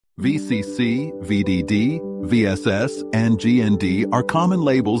VCC, VDD, VSS, and GND are common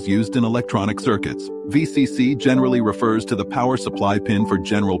labels used in electronic circuits. VCC generally refers to the power supply pin for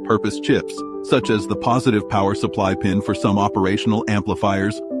general-purpose chips, such as the positive power supply pin for some operational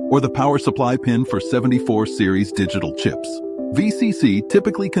amplifiers or the power supply pin for 74 series digital chips. VCC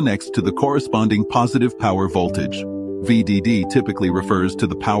typically connects to the corresponding positive power voltage. VDD typically refers to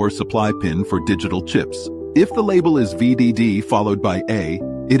the power supply pin for digital chips. If the label is VDD followed by A,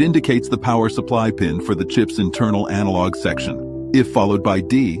 it indicates the power supply pin for the chip's internal analog section. If followed by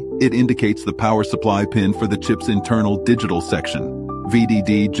D, it indicates the power supply pin for the chip's internal digital section.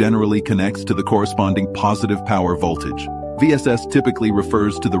 VDD generally connects to the corresponding positive power voltage. VSS typically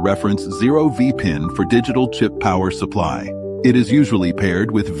refers to the reference 0V pin for digital chip power supply. It is usually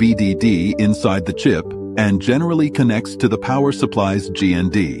paired with VDD inside the chip and generally connects to the power supply's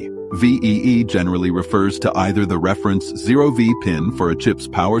GND. VEE generally refers to either the reference 0V pin for a chip's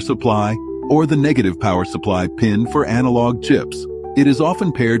power supply or the negative power supply pin for analog chips. It is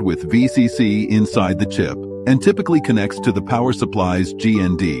often paired with VCC inside the chip and typically connects to the power supply's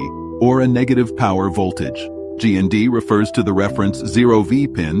GND or a negative power voltage. GND refers to the reference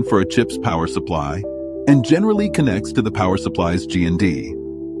 0V pin for a chip's power supply and generally connects to the power supply's GND.